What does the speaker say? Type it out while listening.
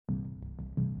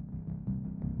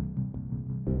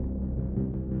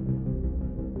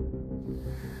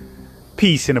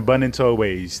Peace and abundance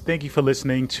always. Thank you for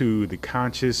listening to the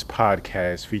Conscious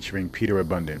Podcast featuring Peter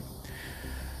Abundant.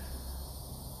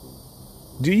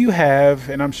 Do you have,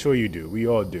 and I'm sure you do, we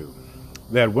all do,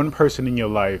 that one person in your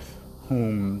life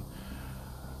whom,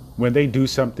 when they do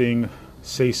something,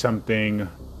 say something,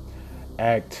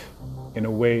 act in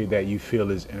a way that you feel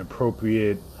is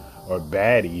inappropriate or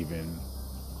bad even,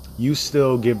 you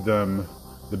still give them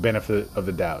the benefit of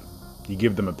the doubt. You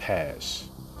give them a pass.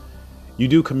 You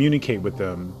do communicate with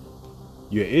them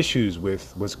your issues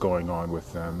with what's going on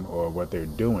with them or what they're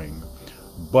doing,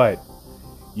 but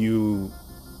you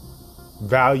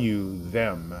value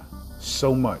them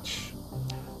so much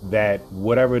that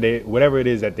whatever it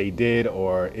is that they did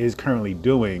or is currently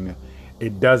doing,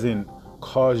 it doesn't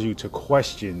cause you to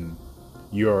question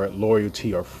your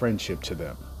loyalty or friendship to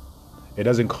them. It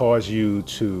doesn't cause you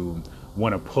to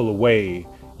want to pull away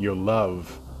your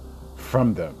love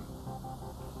from them.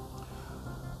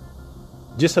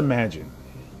 Just imagine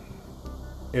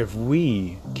if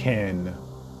we can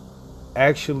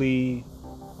actually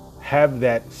have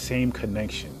that same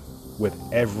connection with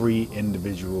every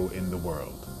individual in the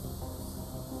world.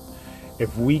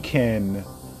 If we can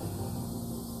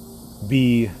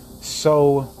be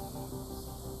so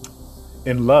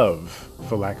in love,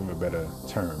 for lack of a better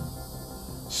term,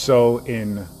 so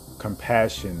in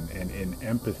compassion and in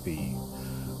empathy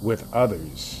with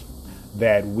others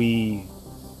that we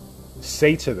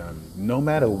say to them, no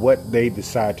matter what they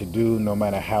decide to do, no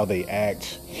matter how they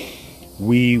act,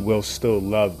 we will still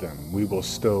love them. We will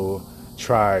still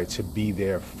try to be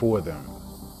there for them.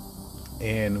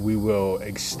 And we will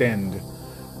extend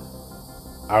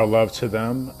our love to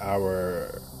them,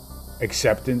 our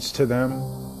acceptance to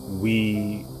them.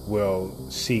 We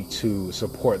will seek to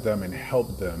support them and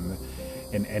help them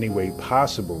in any way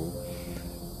possible,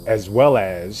 as well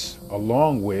as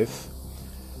along with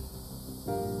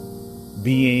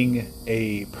being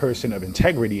a person of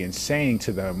integrity and saying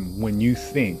to them when you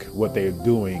think what they're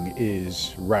doing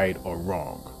is right or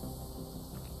wrong.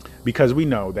 Because we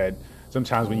know that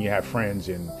sometimes when you have friends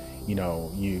and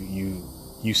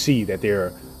you see that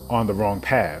they're on the wrong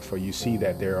path, or you see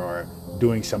that they are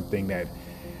doing something that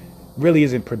really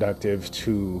isn't productive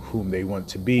to whom they want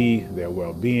to be, their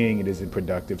well-being, it isn't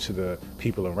productive to the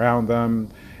people around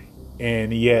them,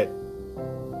 and yet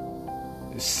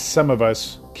some of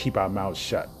us keep our mouths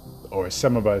shut, or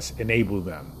some of us enable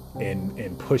them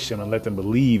and push them and let them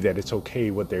believe that it's okay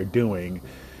what they're doing,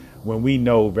 when we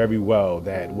know very well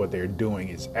that what they're doing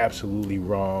is absolutely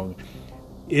wrong,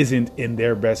 isn't in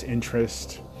their best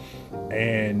interest,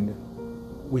 and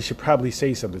we should probably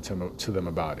say something to them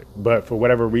about it. But for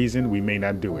whatever reason, we may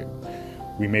not do it.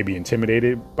 We may be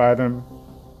intimidated by them.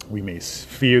 We may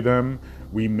fear them.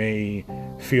 We may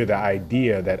fear the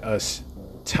idea that us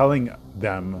telling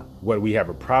them what we have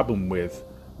a problem with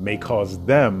may cause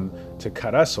them to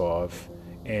cut us off,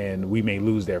 and we may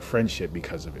lose their friendship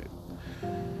because of it.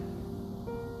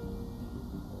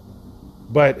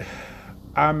 But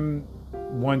I'm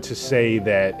one to say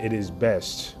that it is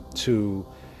best to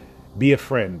be a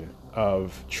friend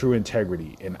of true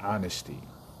integrity and honesty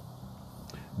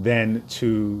than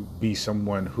to be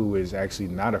someone who is actually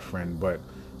not a friend, but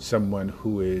someone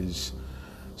who is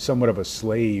somewhat of a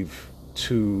slave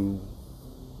to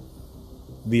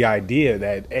the idea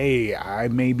that, hey, I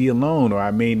may be alone, or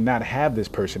I may not have this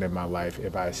person in my life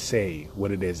if I say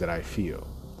what it is that I feel.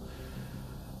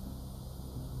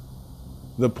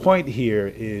 The point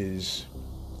here is,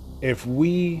 if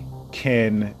we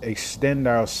can extend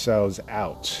ourselves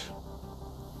out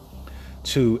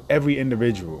to every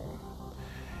individual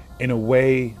in a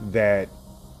way that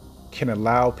can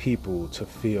allow people to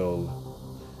feel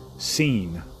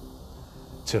seen,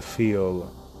 to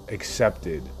feel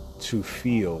accepted, to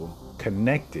feel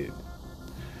connected,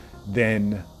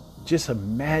 then just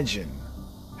imagine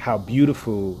how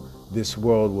beautiful this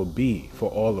world will be for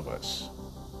all of us.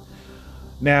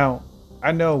 Now,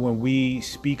 I know when we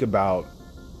speak about,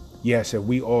 yes, if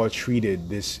we all treated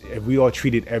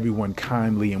everyone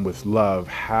kindly and with love,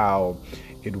 how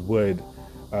it would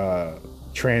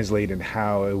translate and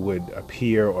how it would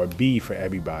appear or be for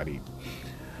everybody,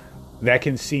 that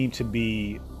can seem to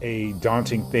be a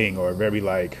daunting thing, or very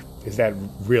is that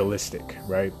realistic,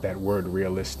 right? That word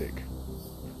realistic.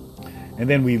 And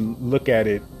then we look at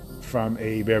it from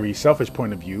a very selfish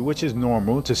point of view, which is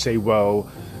normal to say,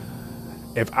 well,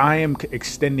 if I am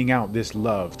extending out this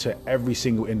love to every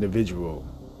single individual,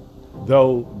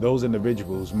 though those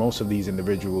individuals, most of these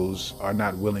individuals are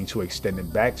not willing to extend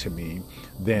it back to me,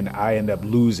 then I end up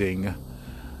losing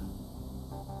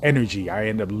energy. I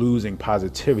end up losing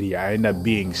positivity. I end up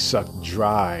being sucked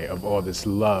dry of all this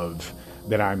love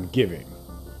that I'm giving.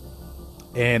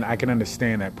 And I can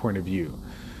understand that point of view.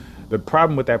 The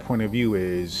problem with that point of view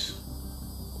is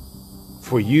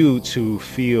for you to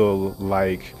feel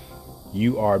like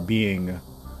you are being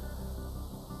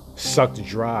sucked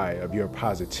dry of your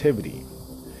positivity.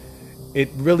 It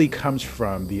really comes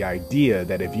from the idea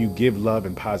that if you give love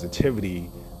and positivity,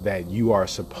 that you are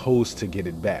supposed to get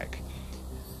it back.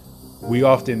 We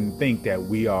often think that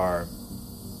we are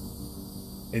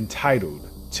entitled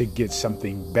to get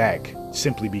something back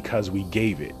simply because we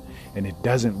gave it, and it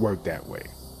doesn't work that way.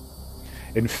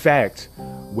 In fact,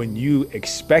 when you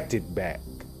expect it back,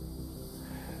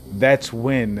 that's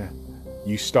when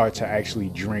you start to actually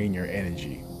drain your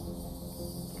energy.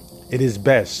 It is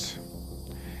best,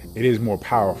 it is more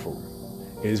powerful,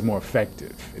 it is more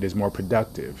effective, it is more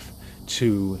productive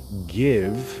to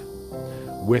give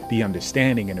with the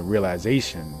understanding and the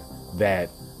realization that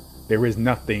there is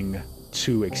nothing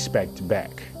to expect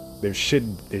back. There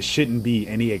shouldn't be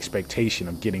any expectation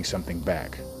of getting something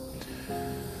back.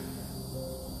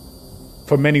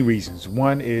 For many reasons.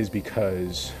 One is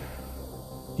because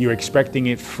you're expecting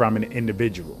it from an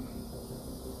individual.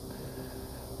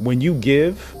 When you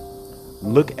give,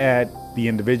 look at the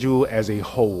individual as a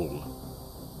whole.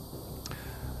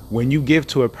 When you give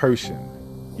to a person,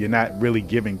 you're not really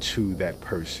giving to that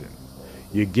person.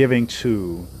 You're giving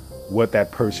to what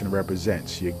that person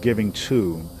represents. You're giving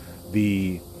to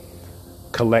the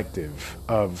collective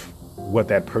of what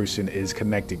that person is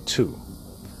connected to,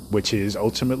 which is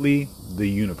ultimately the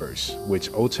universe, which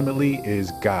ultimately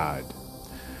is God.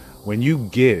 When you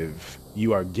give,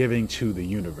 you are giving to the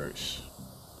universe.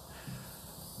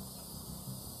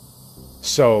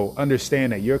 So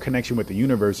understand that your connection with the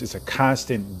universe is a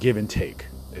constant give and take.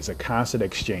 It's a constant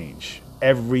exchange.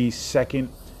 Every second,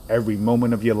 every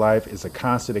moment of your life is a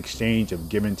constant exchange of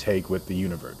give and take with the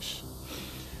universe.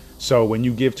 So when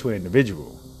you give to an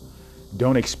individual,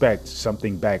 don't expect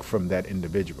something back from that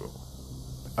individual.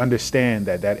 Understand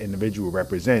that that individual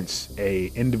represents a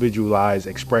individualized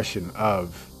expression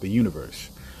of the universe.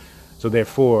 So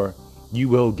therefore, you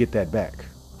will get that back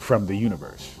from the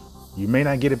universe. You may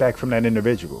not get it back from that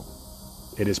individual.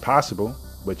 It is possible,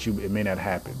 but it may not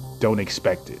happen. Don't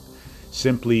expect it.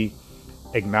 Simply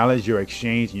acknowledge your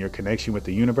exchange and your connection with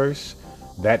the universe.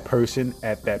 That person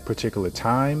at that particular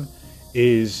time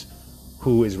is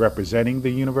who is representing the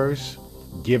universe.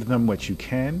 Give them what you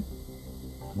can.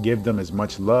 Give them as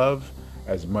much love,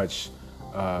 as much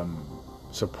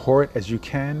support as you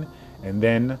can, and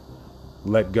then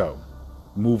let go.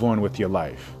 Move on with your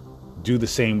life. Do the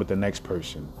same with the next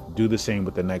person. Do the same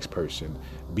with the next person.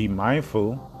 Be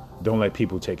mindful. Don't let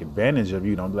people take advantage of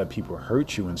you. Don't let people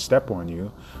hurt you and step on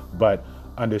you. But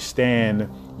understand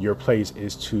your place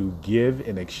is to give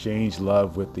and exchange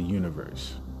love with the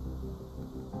universe.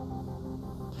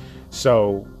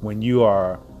 So when you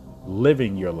are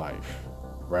living your life,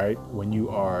 right? When you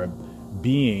are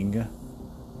being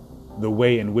the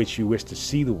way in which you wish to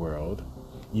see the world,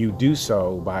 you do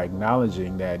so by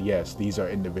acknowledging that, yes, these are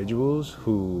individuals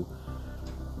who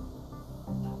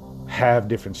have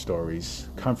different stories,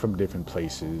 come from different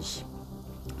places,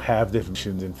 have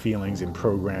different and feelings and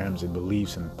programs and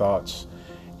beliefs and thoughts,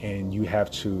 and you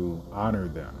have to honor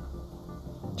them,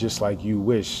 just like you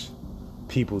wish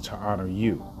people to honor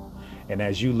you. And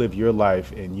as you live your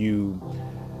life and you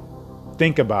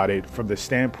think about it from the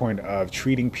standpoint of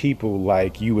treating people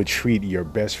like you would treat your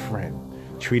best friend,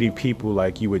 treating people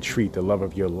like you would treat the love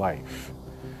of your life.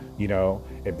 You know,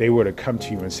 if they were to come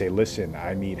to you and say, listen,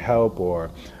 I need help,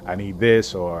 or I need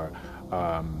this, or,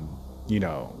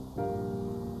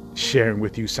 sharing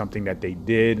with you something that they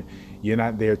did, you're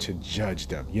not there to judge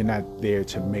them. You're not there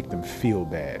to make them feel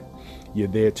bad. You're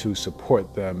there to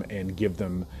support them and give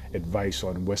them advice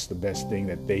on what's the best thing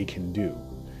that they can do.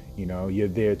 You know, you're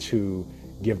there to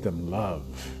give them love.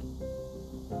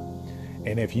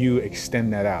 And if you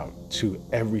extend that out to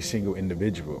every single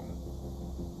individual,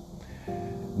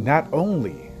 not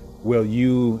only will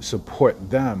you support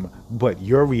them, but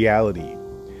your reality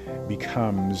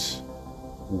becomes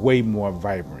way more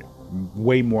vibrant,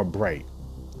 way more bright.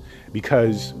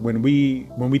 Because when we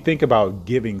think about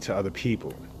giving to other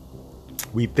people,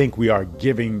 we think we are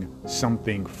giving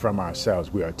something from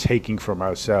ourselves. We are taking from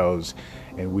ourselves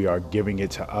and we are giving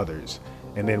it to others.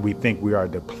 And then we think we are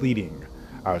depleting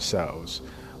ourselves.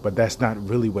 But that's not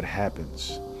really what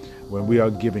happens. When we are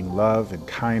giving love and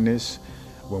kindness,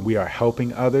 when we are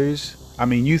helping others, I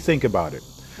mean, you think about it.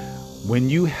 When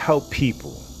you help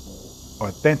people,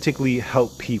 authentically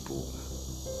help people,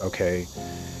 okay,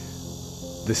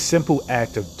 the simple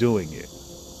act of doing it,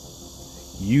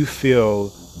 you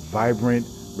feel vibrant,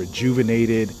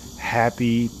 rejuvenated,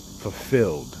 happy,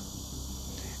 fulfilled.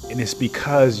 And it's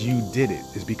because you did it.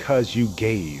 It's because you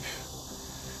gave.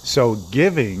 So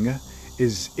giving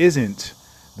isn't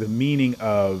the meaning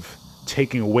of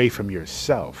taking away from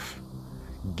yourself.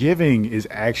 Giving is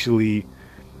actually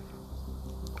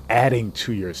adding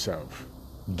to yourself.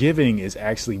 Giving is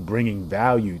actually bringing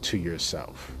value to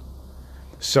yourself.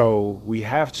 So we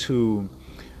have to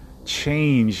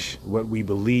change what we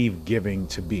believe giving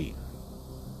to be,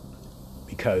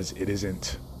 because it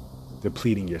isn't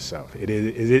depleting yourself. It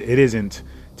isn't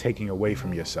taking away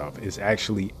from yourself. It's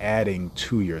actually adding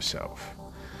to yourself.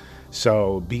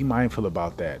 So be mindful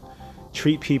about that.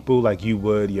 Treat people like you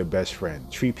would your best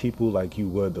friend. Treat people like you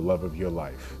would the love of your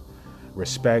life.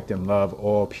 Respect and love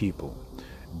all people.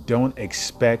 Don't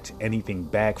expect anything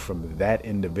back from that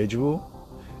individual.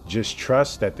 Just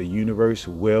trust that the universe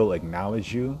will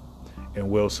acknowledge you and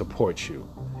will support you.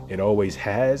 It always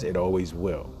has, it always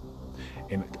will.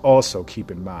 And also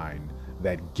keep in mind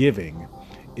that giving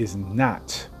is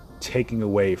not taking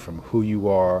away from who you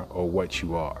are or what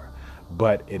you are,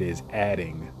 but it is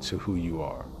adding to who you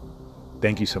are.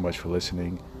 Thank you so much for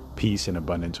listening. Peace and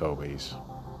abundance always.